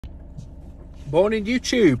Morning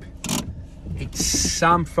YouTube, it's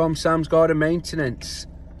Sam from Sam's Garden Maintenance,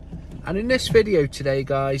 and in this video today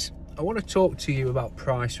guys I want to talk to you about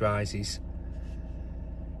price rises.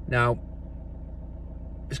 Now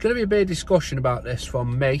there's going to be a bit of discussion about this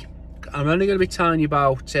from me. I'm only going to be telling you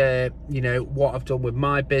about what I've done with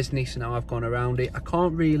my business and how I've gone around it. I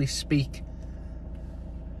can't really speak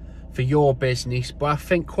for your business, but I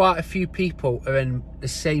think quite a few people are in the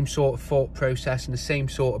same sort of thought process and the same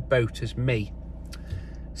sort of boat as me.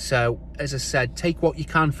 So as I said, take what you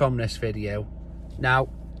can from this video. Now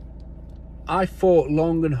I thought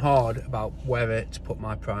long and hard about whether to put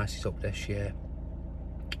my prices up this year.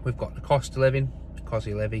 We've got the cost of living, the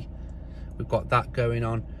cosy levy, we've got that going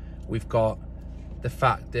on. We've got the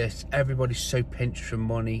fact that everybody's so pinched for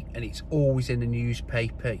money and it's always in the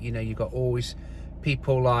newspaper. You know, you've got always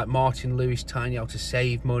people like Martin Lewis telling you how to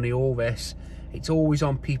save money, all this. It's always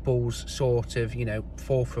on people's sort of,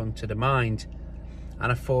 forefront of the mind.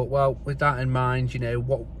 And I thought, well, with that in mind,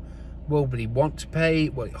 what will they want to pay?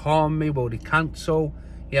 Will it harm me? Will they cancel?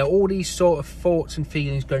 All these sort of thoughts and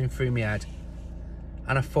feelings going through my head.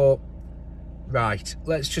 And I thought, right,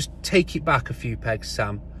 let's just take it back a few pegs,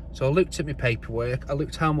 Sam. So I looked at my paperwork, I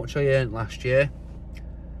looked how much I earned last year,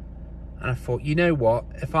 and I thought, you know what,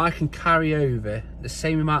 if I can carry over the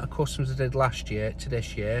same amount of customers I did last year to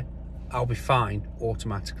this year, I'll be fine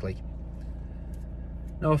automatically.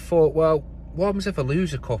 Now I thought, well, what happens if I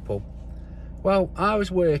lose a couple? Well, I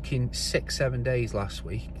was working 6-7 days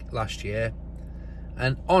last year,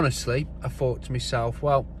 and honestly, I thought to myself,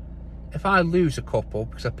 well, if I lose a couple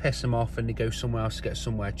because I piss them off and they go somewhere else to get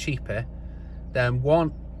somewhere cheaper, then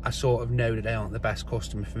one, I sort of know that they aren't the best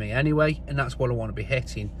customer for me anyway, and that's what I want to be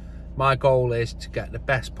hitting. My goal is to get the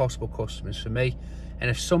best possible customers for me, and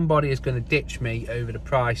if somebody is going to ditch me over the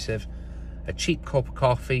price of a cheap cup of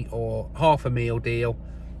coffee or half a meal deal,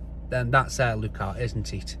 then that's their lookout,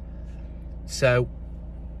 isn't it? So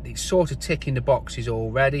it's sort of ticking the boxes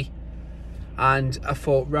already, and I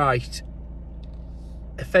thought, right,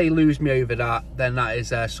 if they lose me over that, then that is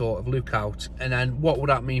their sort of lookout. And then what would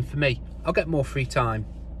that mean for me? I'll get more free time,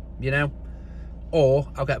 or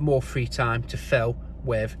I'll get more free time to fill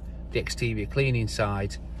with the exterior cleaning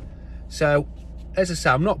side. So as I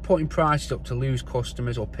say, I'm not putting prices up to lose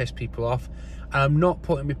customers or piss people off, and I'm not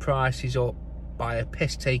putting my prices up by a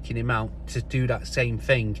piss taking amount to do that same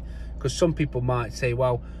thing, because some people might say,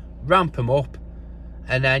 well, ramp them up,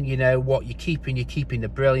 and then what you're keeping the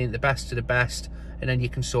brilliant, the best of the best, and then you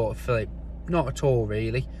can sort of fill it. Not at all,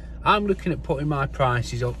 really. I'm looking at putting my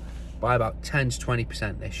prices up by about 10 to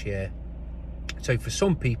 20% this year. So for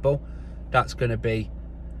some people, that's going to be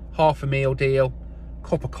half a meal deal,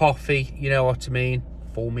 cup of coffee, you know what I mean,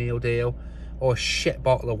 full meal deal, or a shit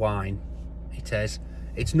bottle of wine. It is.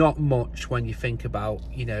 It's not much when you think about,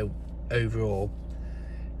 overall.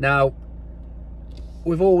 Now,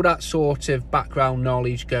 with all that sort of background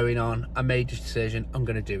knowledge going on, I made the decision, I'm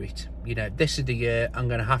going to do it. This is the year, I'm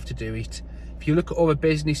going to have to do it. If you look at other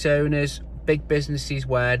business owners, big businesses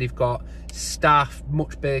where they've got staff,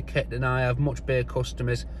 much bigger kit than I have, much bigger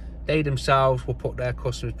customers, they themselves will put their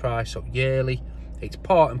customers' price up yearly. It's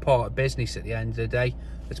part and part of business at the end of the day.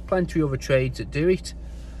 There's plenty of other trades that do it.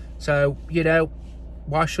 So,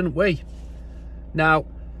 why shouldn't we? Now,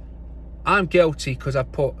 I'm guilty because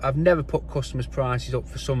I've never put customers' prices up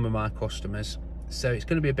for some of my customers. So it's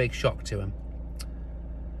going to be a big shock to them.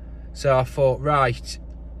 So I thought, right,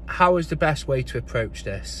 how is the best way to approach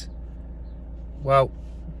this? Well,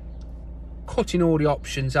 cutting all the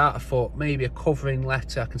options out, I thought maybe a covering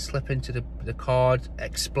letter I can slip into the card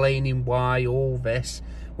explaining why all this.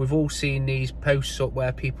 We've all seen these posts up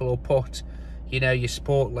where people will put, you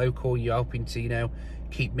support local, you're helping to,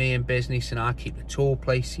 keep me in business and I keep the tool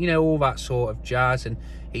place, all that sort of jazz, and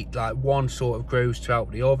it like one sort of grows to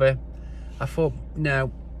help the other. I thought,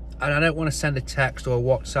 no, and I don't want to send a text or a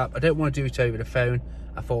WhatsApp, I don't want to do it over the phone.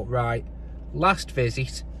 I thought, right, last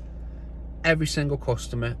visit, every single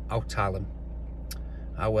customer, I'll tell them.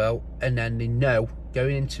 I will, and then they know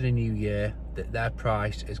going into the new year that their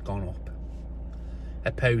price has gone up,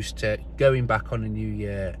 opposed to going back on the new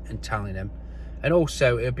year and telling them. And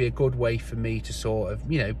also it'll be a good way for me to sort of,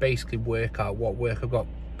 basically work out what work I've got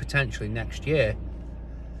potentially next year.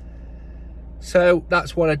 So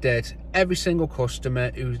that's what I did. Every single customer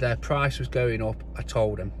whose their price was going up, I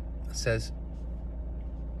told them. I says,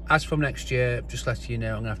 as from next year, just letting you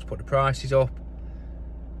know, I'm going to have to put the prices up.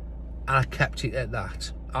 And I kept it at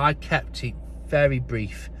that. I kept it very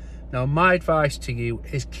brief. Now, my advice to you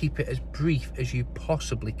is keep it as brief as you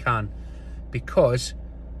possibly can, because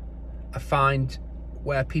I find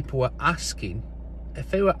where people were asking,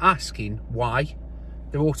 if they were asking why,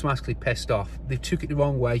 they're automatically pissed off. They took it the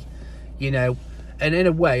wrong way, you know, and in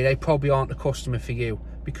a way they probably aren't the customer for you,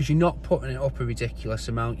 because you're not putting it up a ridiculous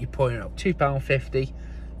amount. You're putting it up £2.50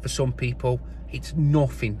 for some people. It's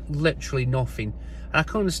nothing, literally nothing. And I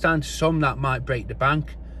can understand some that might break the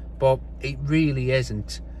bank, but it really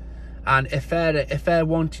isn't. And if they're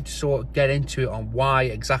wanting to sort of get into it on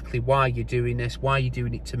exactly why you're doing this, why you're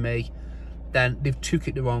doing it to me, then they've took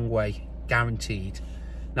it the wrong way, guaranteed.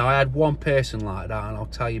 Now, I had one person like that, and I'll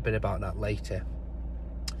tell you a bit about that later.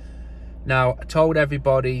 Now, I told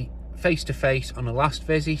everybody face to face on the last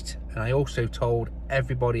visit, and I also told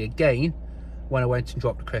everybody again when I went and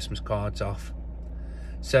dropped the Christmas cards off.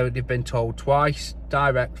 So they've been told twice,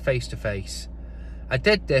 direct, face to face. I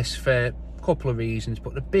did this for a couple of reasons,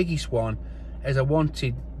 but the biggest one is I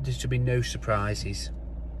wanted there to be no surprises,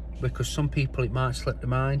 because some people, it might slip their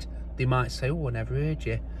mind. They might say, oh, I never heard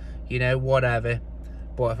you, you know, whatever.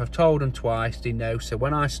 But if I've told them twice, they know. So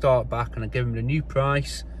when I start back and I give them the new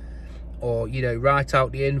price, or, you know, write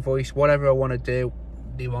out the invoice, whatever I want to do,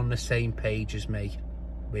 they're on the same page as me.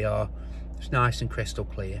 We are. It's nice and crystal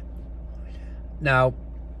clear. Now,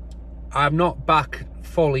 I'm not back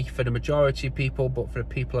fully for the majority of people, but for the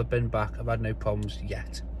people I've been back, I've had no problems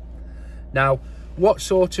yet. Now, what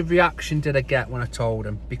sort of reaction did I get when I told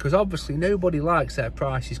them? Because obviously nobody likes their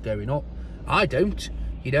prices going up. I don't.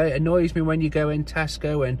 You know, it annoys me when you go in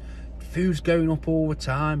Tesco and food's going up all the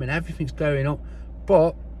time and everything's going up.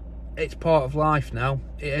 But it's part of life now.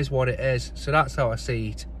 It is what it is. So that's how I see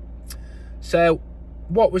it. So,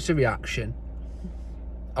 what was the reaction?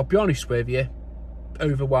 I'll be honest with you.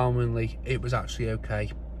 Overwhelmingly, it was actually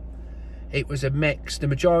okay. It was a mix. The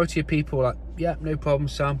majority of people were like, yeah, no problem,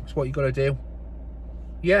 Sam. It's what you got to do.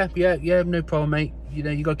 Yeah, no problem, mate. You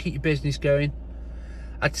know, you got to keep your business going.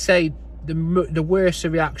 I'd say the worst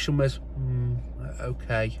reaction was,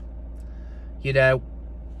 okay. You know,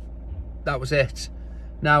 that was it.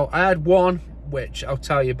 Now, I had one, which I'll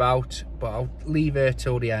tell you about, but I'll leave her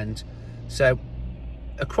till the end. So,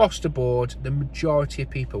 across the board, the majority of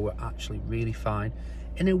people were actually really fine.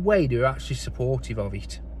 In a way, they were actually supportive of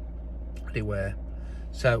it. They were.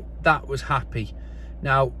 So, that was happy.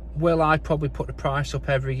 Now, will I probably put the price up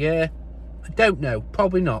every year? I don't know.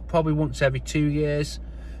 Probably not. Probably once every 2 years,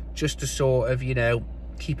 just to sort of, you know,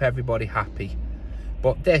 keep everybody happy.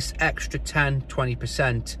 But this extra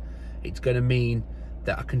 10-20%, it's going to mean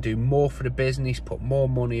that I can do more for the business, put more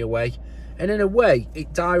money away. And in a way,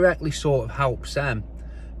 it directly sort of helps them.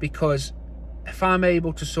 Because if I'm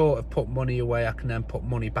able to sort of put money away, I can then put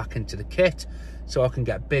money back into the kit, so I can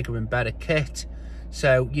get bigger and better kit.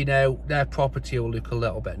 So, you know, their property will look a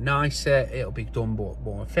little bit nicer. It'll be done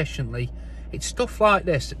more efficiently. It's stuff like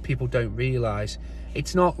this that people don't realise.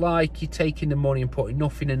 It's not like you're taking the money and putting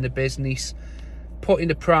nothing in the business, putting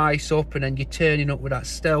the price up, and then you're turning up with that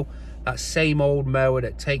same old mower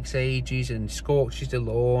that takes ages and scorches the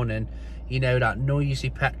lawn, and, you know, that noisy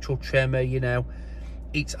petrol trimmer, you know.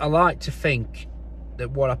 I like to think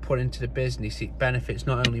that what I put into the business, it benefits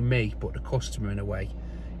not only me, but the customer in a way.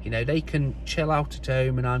 You know, they can chill out at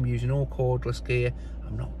home and I'm using all cordless gear.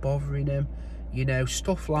 I'm not bothering them, you know,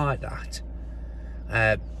 stuff like that.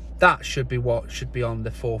 That should be what should be on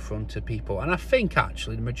the forefront of people. And I think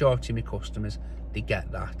actually the majority of my customers, they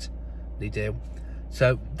get that. They do.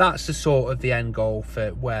 So that's the sort of the end goal for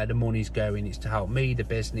where the money's going. It's to help me, the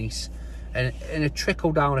business. And in a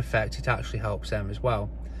trickle-down effect, it actually helps them as well.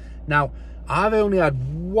 Now, I've only had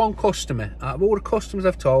one customer. Out of all the customers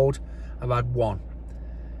I've told, I've had one.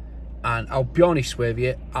 And I'll be honest with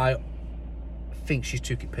you, I think she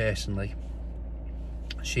took it personally.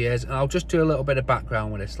 She is. And I'll just do a little bit of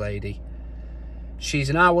background with this lady. She's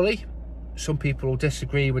an hourly. Some people will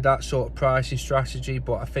disagree with that sort of pricing strategy,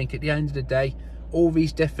 but I think at the end of the day, all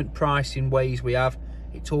these different pricing ways we have,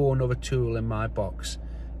 it's all another tool in my box.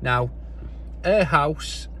 Now, her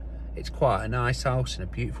house, it's quite a nice house in a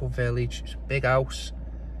beautiful village. It's a big house,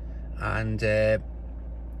 and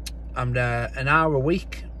I'm there an hour a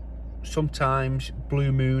week. Sometimes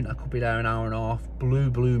blue moon, I could be there an hour and a half.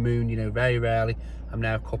 Blue moon, you know, very rarely I'm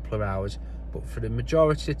there a couple of hours, but for the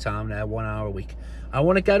majority of the time I'm there 1 hour a week. I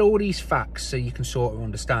want to get all these facts so you can sort of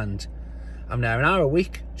understand. I'm there an hour a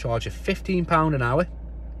week, charge her £15 an hour.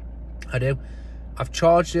 I do. I've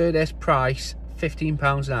charged her this price,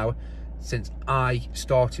 £15 an hour, since I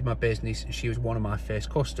started my business, and she was one of my first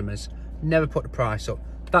customers. Never put the price up.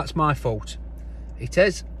 That's my fault. It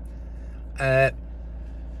is.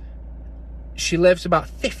 She lives about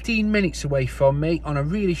 15 minutes away from me. On a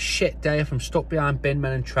really shit day, if I'm stuck behind bin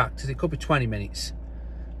men and tractors, it could be 20 minutes.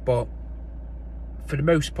 But for the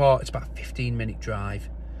most part, it's about a 15-minute drive.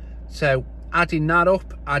 So adding that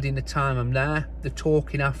up, adding the time I'm there, the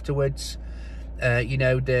talking afterwards, you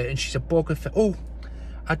know, and she's a bugger for, oh,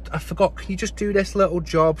 I forgot, can you just do this little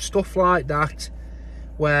job, stuff like that,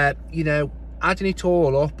 where, you know, adding it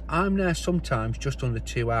all up, I'm there sometimes just under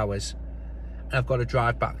 2 hours, and I've got to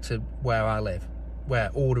drive back to where I live, where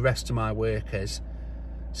all the rest of my work is.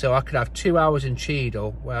 So I could have 2 hours in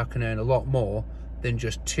Cheadle where I can earn a lot more than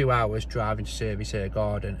just 2 hours driving to service her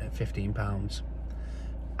garden at £15.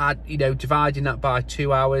 You know, dividing that by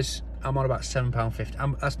 2 hours, I'm on about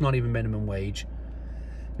 £7.50. That's not even minimum wage.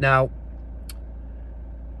 Now,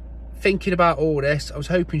 thinking about all this, I was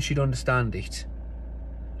hoping she'd understand it.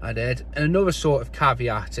 I did. And another sort of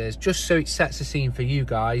caveat is, just so it sets the scene for you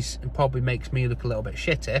guys and probably makes me look a little bit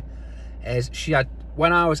shitty, is she had,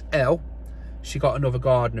 when I was ill, she got another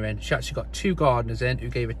gardener in. She actually got 2 gardeners in who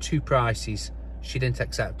gave her 2 prices. She didn't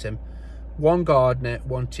accept him. One gardener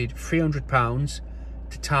wanted £300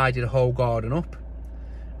 to tidy the whole garden up,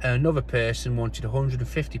 and another person wanted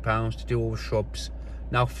 £150 to do all the shrubs.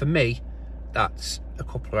 Now for me, that's a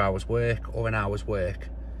couple of hours work or an hour's work.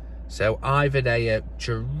 So either they are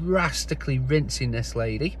drastically rinsing this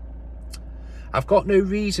lady. I've got no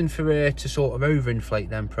reason for her to sort of overinflate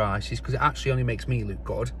them prices, because it actually only makes me look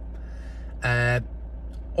good.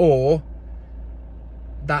 Or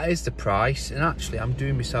that is the price, and actually I'm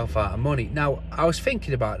doing myself out of money. Now, I was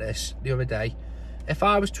thinking about this the other day. If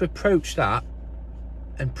I was to approach that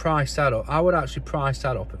and price that up, I would actually price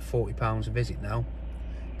that up at £40 a visit now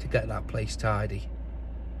to get that place tidy.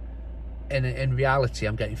 In reality,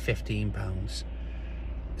 I'm getting £15.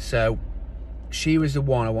 So she was the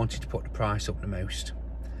one I wanted to put the price up the most.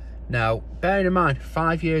 Now, bearing in mind,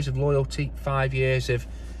 5 years of loyalty, 5 years of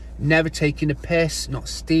never taking a piss, not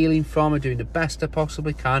stealing from her, doing the best I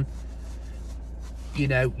possibly can. You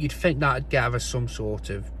know, you'd think that'd gather some sort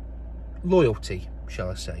of loyalty, shall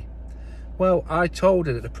I say. Well, I told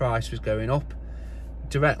her that the price was going up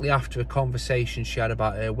directly after a conversation she had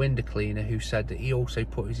about her window cleaner, who said that he also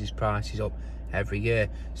puts his prices up every year.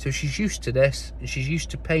 So she's used to this, and she's used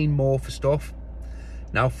to paying more for stuff.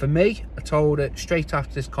 Now for me, I told her straight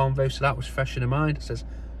after this convo, so that was fresh in her mind. I says,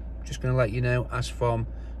 I'm just going to let you know, as from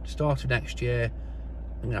the start of next year,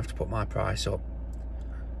 I'm going to have to put my price up.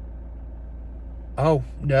 Oh,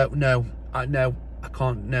 no, I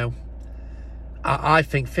can't, no. I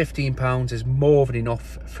think £15 is more than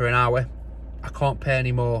enough for an hour. I can't pay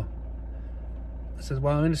any more. I said,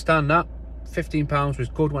 well, I understand that. £15 was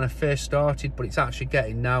good when I first started, but it's actually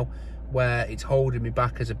getting now where it's holding me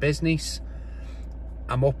back as a business.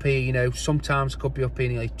 I'm up here, you know, sometimes I could be up here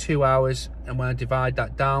nearly 2 hours, and when I divide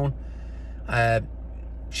that down,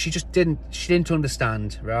 she didn't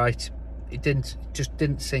understand, right? It just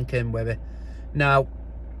didn't sink in with her. Now,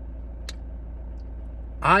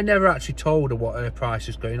 I never actually told her what her price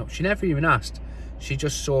was going up. She never even asked. She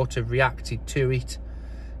just sort of reacted to it,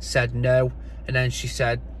 said no, and then she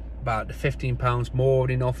said about the £15 more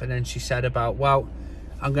than enough, and then she said about, well,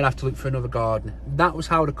 I'm going to have to look for another gardener. That was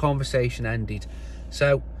how the conversation ended.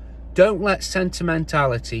 So don't let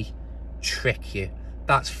sentimentality trick you.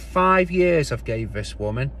 That's 5 years I've gave this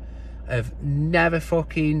woman of never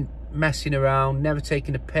fucking messing around, never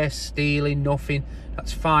taking a piss, stealing, nothing.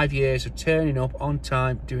 That's 5 years of turning up on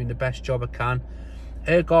time, doing the best job I can.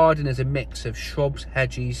 Her garden is a mix of shrubs,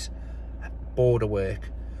 hedges, border work.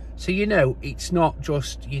 So, you know, it's not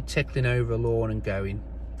just you tickling over a lawn and going,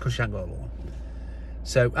 because you ain't got a lawn.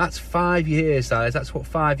 So that's 5 years, that is. That's what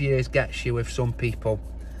 5 years gets you with some people.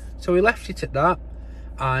 So we left it at that,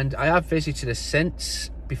 and I have visited her since,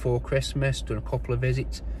 before Christmas, done a couple of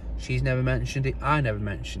visits. She's never mentioned it, I never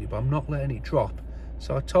mentioned it, but I'm not letting it drop.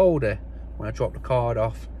 So I told her when I dropped the card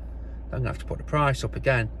off, I'm going to have to put the price up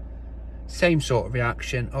again. Same sort of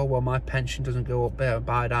reaction. Oh, well, my pension doesn't go up there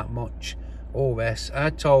by that much. All this. I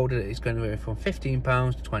told her that it's going to go from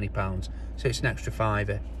 £15 to £20. So it's an extra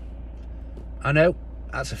 £5. I know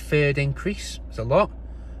that's a third increase. It's a lot.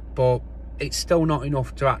 But it's still not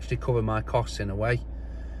enough to actually cover my costs in a way.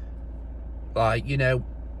 Like, you know,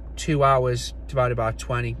 2 hours divided by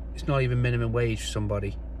 20. It's not even minimum wage for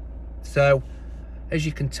somebody. So, as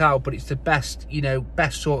you can tell, but it's the best, you know,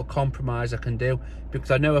 best sort of compromise I can do, because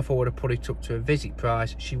I know if I would have put it up to a visit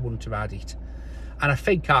price, she wouldn't have had it. And I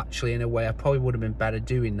think actually, in a way, I probably would have been better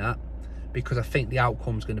doing that, because I think the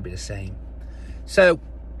outcome's going to be the same. So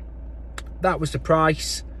that was the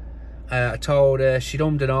price. I told her, she'd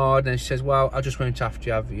ummed and ahed, and she says, well, I just won't have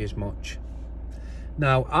to have you as much.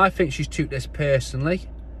 Now, I think she's took this personally.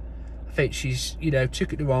 I think she's, you know,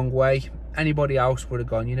 took it the wrong way. Anybody else would have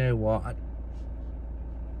gone, you know what,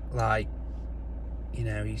 like, you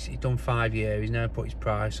know, he's done 5 years, he's never put his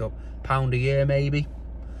price up. £1 a year maybe.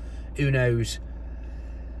 who knows?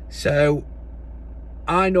 So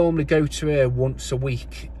I normally go to her once a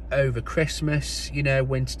week over Christmas, you know,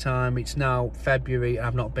 winter time. It's now February.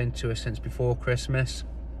 I've not been to her since before Christmas.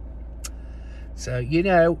 So, you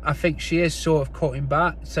know, I think she is sort of cutting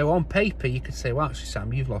back. So on paper, you could say, well, actually,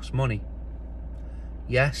 Sam, you've lost money.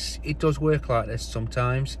 Yes, it does work like this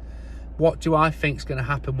sometimes. What do I think is going to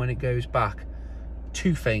happen when it goes back?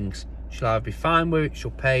 Two things. She'll either be fine with it,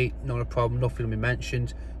 she'll pay, not a problem, nothing will be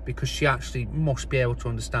mentioned, because she actually must be able to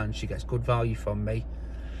understand she gets good value from me.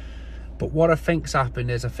 But what I think's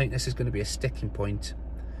happened is, I think this is going to be a sticking point.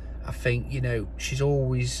 I think, you know, she's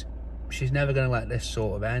never going to let this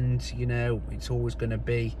sort of end, you know. It's always going to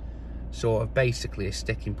be sort of basically a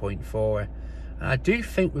sticking point for her. And I do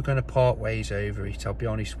think we're going to part ways over it, I'll be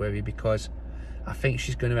honest with you, because I think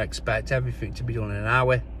she's going to expect everything to be done in an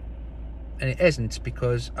hour. And it isn't,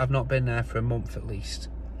 because I've not been there for a month at least.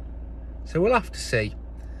 So we'll have to see.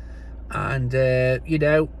 And, you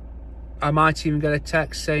know, I might even get a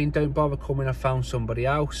text saying, don't bother coming, I found somebody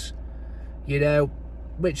else. You know,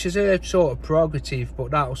 which is her sort of prerogative, but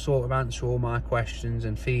that'll sort of answer all my questions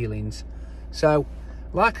and feelings. So,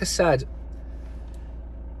 like I said,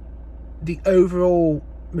 the overall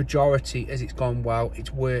majority, as it's gone well,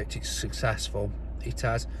 it's worked, it's successful, it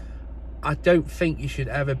has. I don't think you should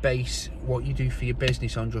ever base what you do for your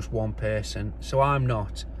business on just one person, so I'm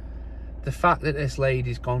not. The fact that this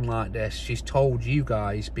lady's gone like this, she's told you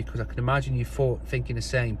guys, because I can imagine you thinking the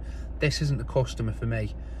same, this isn't the customer for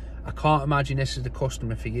me. I can't imagine this is the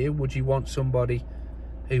customer for you. Would you want somebody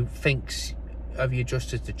who thinks of you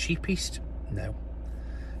just as the cheapest? No.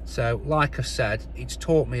 So, like I said, it's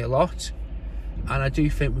taught me a lot, and I do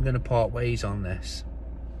think we're going to part ways on this,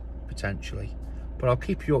 potentially. But I'll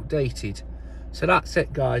keep you updated. So that's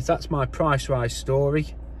it, guys. That's my price rise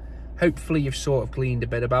story. Hopefully you've sort of gleaned a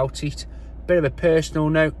bit about it. Bit of a personal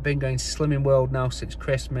note, been going Slimming World now since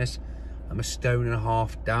Christmas. I'm a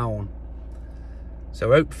 1.5 stone down.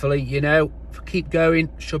 So hopefully, you know, if I keep going,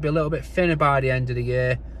 should be a little bit thinner by the end of the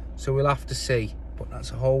year. So we'll have to see. But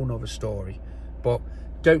that's a whole nother story. But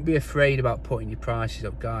don't be afraid about putting your prices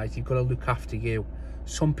up, guys. You've got to look after you.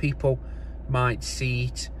 Some people might see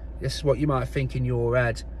it. This is what you might think in your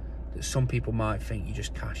head, that some people might think you're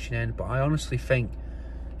just cashing in. But I honestly think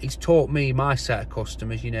it's taught me, my set of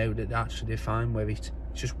customers, you know, that actually they're fine with it.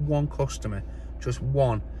 It's just one customer, just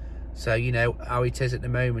one. So, you know, how it is at the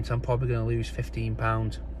moment, I'm probably going to lose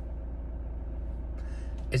 £15.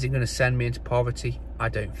 Is it going to send me into poverty? I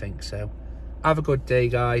don't think so. Have a good day,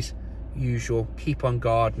 guys. Usual, keep on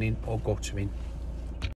gardening or guttering.